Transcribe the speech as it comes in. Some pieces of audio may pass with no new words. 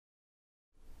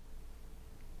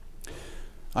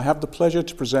I have the pleasure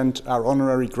to present our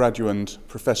honorary graduand,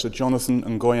 Professor Jonathan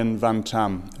Van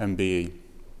Tam, MBE.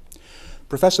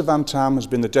 Professor Van Tam has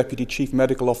been the Deputy Chief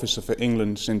Medical Officer for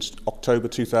England since October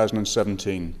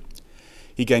 2017.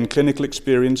 He gained clinical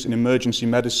experience in emergency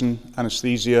medicine,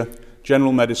 anaesthesia,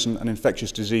 general medicine and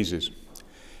infectious diseases.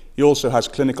 He also has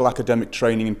clinical academic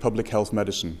training in public health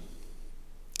medicine.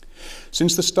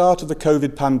 Since the start of the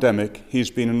COVID pandemic, he has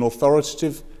been an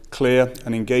authoritative, clear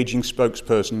and engaging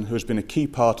spokesperson who has been a key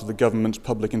part of the government's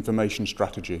public information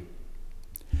strategy.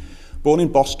 Born in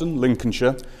Boston,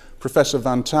 Lincolnshire, Professor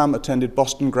Van Tam attended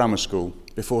Boston Grammar School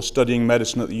before studying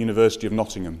medicine at the University of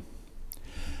Nottingham.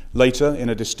 Later, in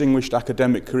a distinguished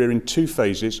academic career in 2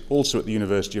 phases, also at the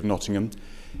University of Nottingham,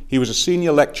 he was a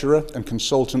senior lecturer and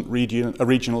consultant regional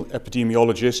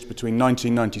epidemiologist between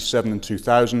 1997 and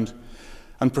 2000,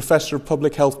 and Professor of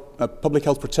Public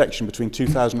Health Protection between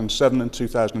 2007 and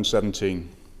 2017.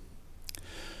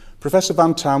 Professor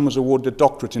Van Tam was awarded a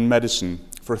doctorate in medicine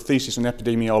for a thesis in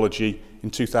epidemiology in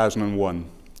 2001.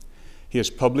 He has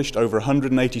published over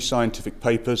 180 scientific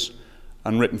papers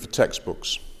and written for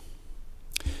textbooks.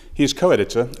 He is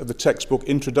co-editor of the textbook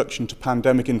Introduction to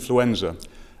Pandemic Influenza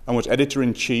and was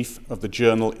editor-in-chief of the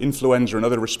journal Influenza and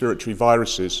Other Respiratory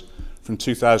Viruses from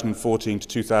 2014 to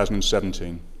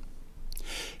 2017.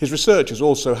 His research has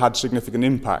also had significant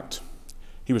impact.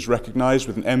 He was recognised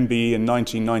with an MBE in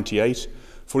 1998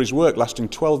 for his work lasting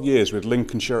 12 years with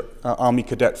Lincolnshire Army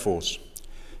Cadet Force.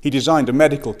 He designed a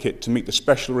medical kit to meet the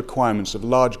special requirements of a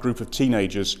large group of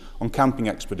teenagers on camping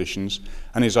expeditions,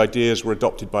 and his ideas were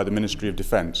adopted by the Ministry of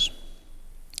Defence.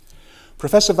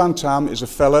 Professor Van Tam is a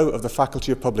Fellow of the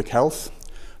Faculty of Public Health,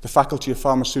 the Faculty of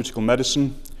Pharmaceutical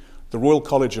Medicine, the Royal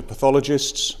College of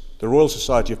Pathologists, the Royal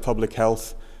Society of Public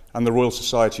Health, and the Royal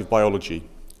Society of Biology.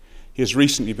 He has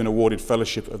recently been awarded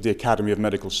Fellowship of the Academy of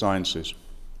Medical Sciences.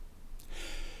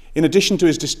 In addition to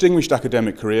his distinguished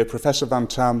academic career, Professor Van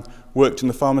Tam worked in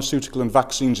the pharmaceutical and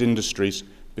vaccines industries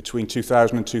between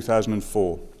 2000 and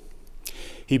 2004.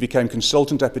 He became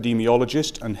consultant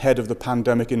epidemiologist and head of the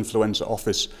Pandemic Influenza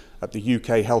Office at the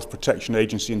UK Health Protection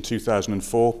Agency in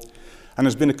 2004, and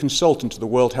has been a consultant to the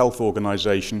World Health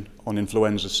Organization on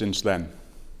influenza since then.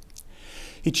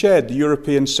 He chaired the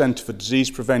European Centre for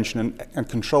Disease Prevention and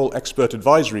Control Expert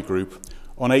Advisory Group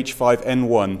on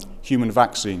H5N1 human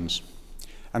vaccines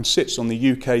and sits on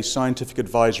the UK Scientific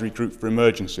Advisory Group for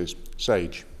Emergencies,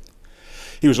 SAGE.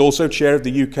 He was also chair of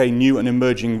the UK New and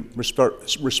Emerging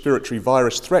Respiratory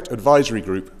Virus Threat Advisory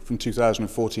Group from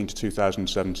 2014 to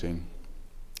 2017.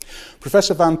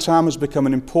 Professor Van Tam has become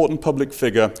an important public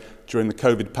figure during the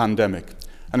COVID pandemic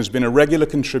and has been a regular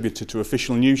contributor to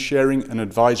official news sharing and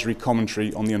advisory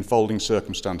commentary on the unfolding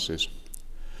circumstances.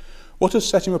 What has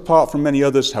set him apart from many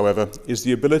others, however, is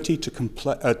the ability to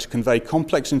convey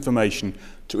complex information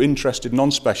to interested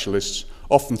non-specialists,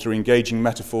 often through engaging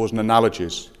metaphors and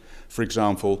analogies. For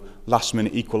example,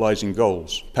 last-minute equalising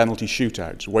goals, penalty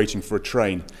shootouts, waiting for a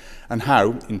train, and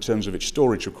how, in terms of its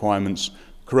storage requirements,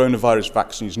 coronavirus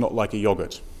vaccine is not like a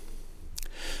yoghurt.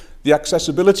 The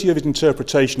accessibility of his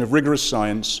interpretation of rigorous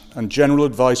science and general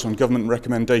advice on government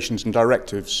recommendations and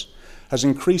directives has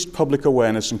increased public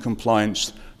awareness and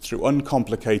compliance through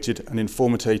uncomplicated and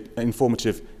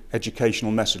informative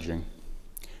educational messaging.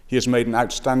 He has made an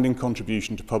outstanding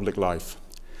contribution to public life.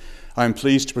 I am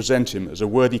pleased to present him as a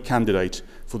worthy candidate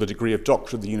for the degree of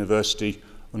Doctor of the University,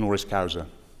 honoris causa.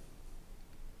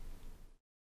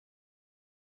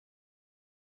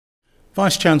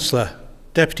 Vice-Chancellor,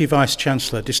 Deputy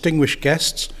Vice-Chancellor, distinguished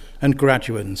guests and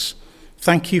graduands,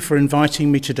 thank you for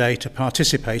inviting me today to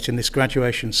participate in this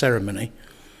graduation ceremony,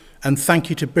 and thank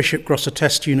you to Bishop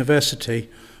Grosseteste University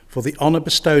for the honour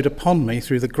bestowed upon me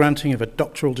through the granting of a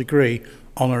doctoral degree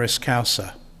honoris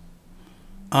causa.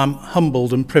 I'm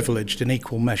humbled and privileged in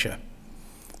equal measure.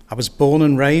 I was born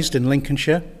and raised in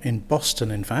Lincolnshire, in Boston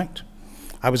in fact.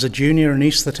 I was a junior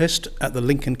anaesthetist at the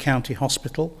Lincoln County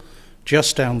Hospital,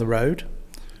 just down the road,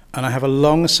 and I have a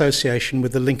long association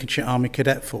with the Lincolnshire Army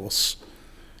Cadet Force,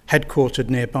 headquartered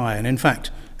nearby, and in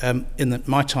fact, in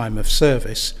my time of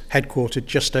service, headquartered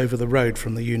just over the road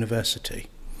from the university.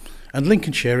 And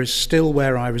Lincolnshire is still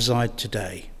where I reside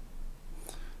today.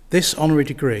 This honorary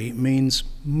degree means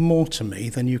more to me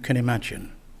than you can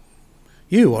imagine.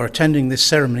 You are attending this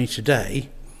ceremony today,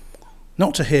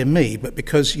 not to hear me, but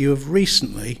because you have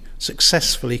recently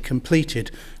successfully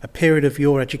completed a period of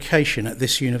your education at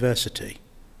this university.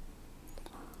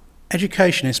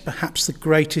 Education is perhaps the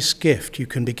greatest gift you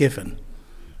can be given,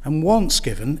 and once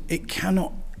given, it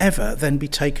cannot ever then be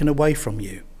taken away from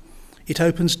you. It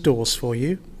opens doors for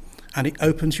you, and it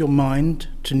opens your mind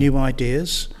to new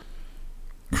ideas,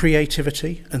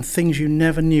 creativity, and things you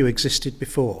never knew existed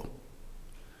before.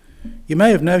 You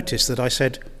may have noticed that I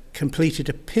said completed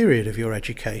a period of your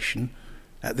education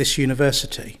at this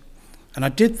university, and I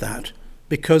did that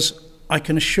because I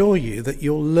can assure you that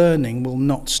your learning will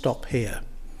not stop here.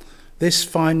 This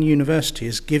fine university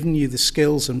has given you the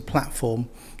skills and platform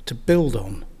to build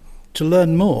on, to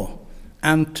learn more,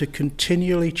 and to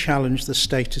continually challenge the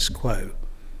status quo.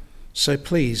 So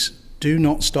please do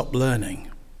not stop learning.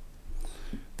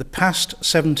 The past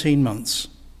 17 months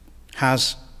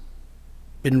has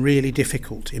been really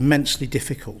difficult, immensely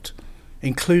difficult,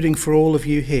 including for all of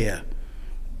you here.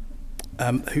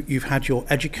 You've had your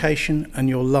education and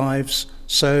your lives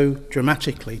so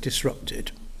dramatically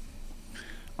disrupted.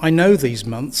 I know these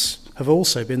months have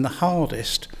also been the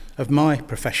hardest of my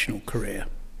professional career.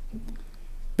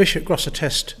 Bishop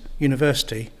Grosseteste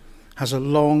University has a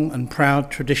long and proud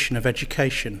tradition of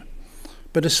education,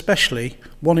 but especially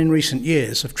one in recent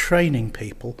years of training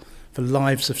people for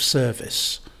lives of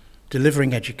service,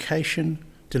 delivering education,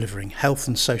 delivering health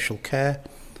and social care,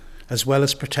 as well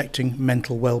as protecting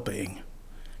mental well-being.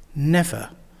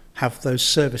 Never have those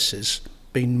services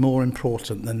been more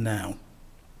important than now.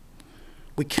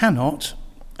 We cannot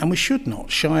and we should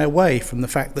not shy away from the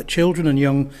fact that children and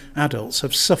young adults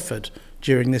have suffered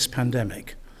during this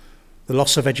pandemic. The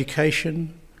loss of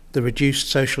education, the reduced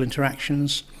social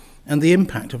interactions, and the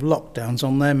impact of lockdowns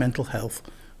on their mental health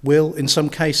will, in some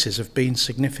cases, have been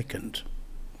significant.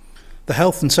 The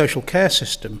health and social care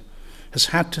system has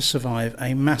had to survive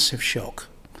a massive shock,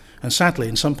 and sadly,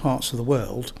 in some parts of the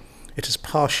world, it has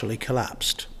partially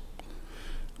collapsed.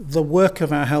 The work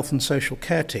of our health and social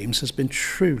care teams has been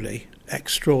truly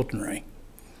extraordinary.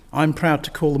 I'm proud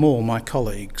to call them all my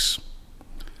colleagues.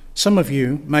 Some of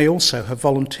you may also have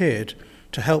volunteered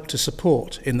to help to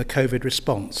support in the COVID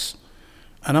response,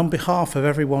 and on behalf of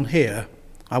everyone here,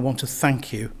 I want to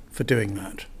thank you for doing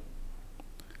that.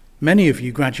 Many of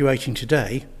you graduating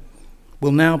today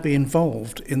will now be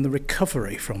involved in the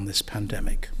recovery from this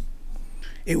pandemic.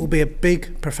 It will be a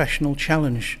big professional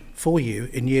challenge for you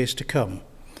in years to come,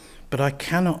 but I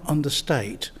cannot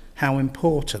understate how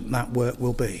important that work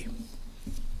will be.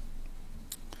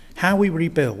 How we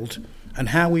rebuild and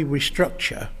how we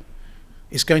restructure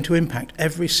is going to impact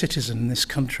every citizen in this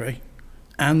country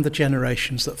and the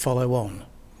generations that follow on.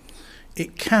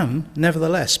 It can,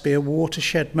 nevertheless, be a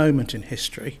watershed moment in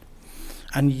history,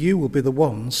 and you will be the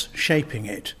ones shaping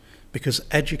it, because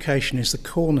education is the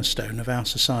cornerstone of our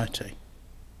society.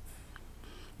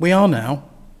 We are now,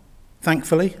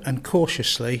 thankfully and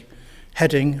cautiously,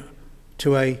 heading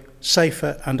to a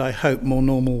safer and, I hope, more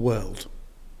normal world.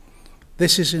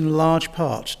 This is in large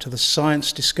part to the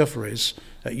science discoveries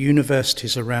at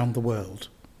universities around the world.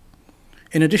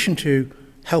 In addition to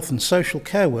health and social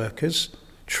care workers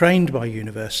trained by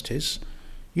universities,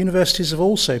 universities have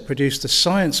also produced the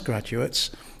science graduates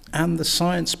and the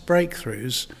science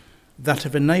breakthroughs that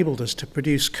have enabled us to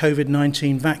produce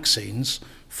COVID-19 vaccines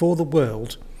for the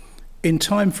world in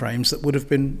timeframes that would have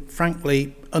been,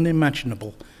 frankly,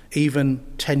 unimaginable even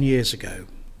 10 years ago.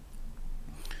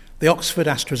 The Oxford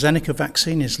AstraZeneca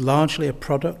vaccine is largely a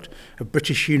product of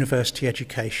British university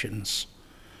educations.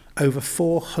 Over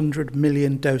 400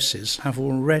 million doses have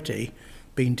already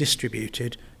been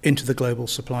distributed into the global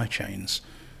supply chains,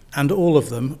 and all of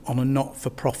them on a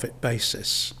not-for-profit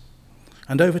basis.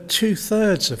 And over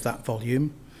 2/3 of that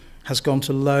volume has gone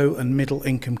to low and middle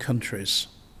income countries.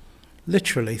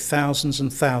 Literally thousands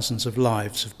and thousands of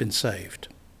lives have been saved.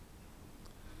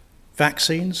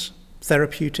 Vaccines,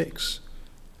 therapeutics,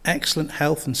 excellent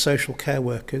health and social care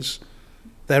workers,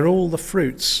 they're all the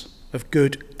fruits of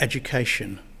good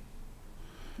education.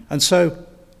 And so,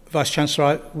 Vice-Chancellor,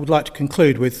 I would like to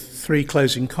conclude with 3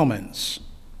 closing comments.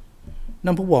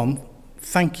 Number 1,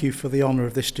 thank you for the honour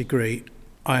of this degree.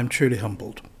 I am truly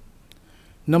humbled.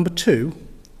 Number 2,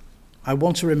 I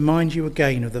want to remind you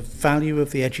again of the value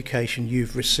of the education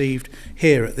you've received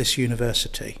here at this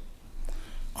university.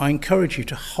 I encourage you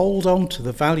to hold on to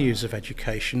the values of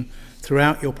education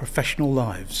throughout your professional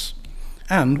lives,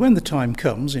 and when the time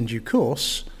comes, in due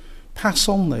course, pass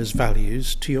on those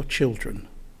values to your children.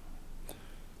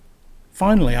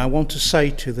 Finally, I want to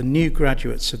say to the new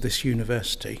graduates of this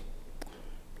university,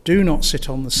 do not sit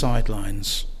on the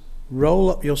sidelines.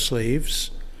 Roll up your sleeves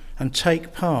and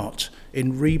take part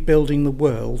in rebuilding the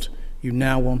world you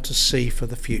now want to see for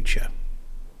the future.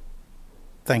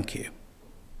 Thank you.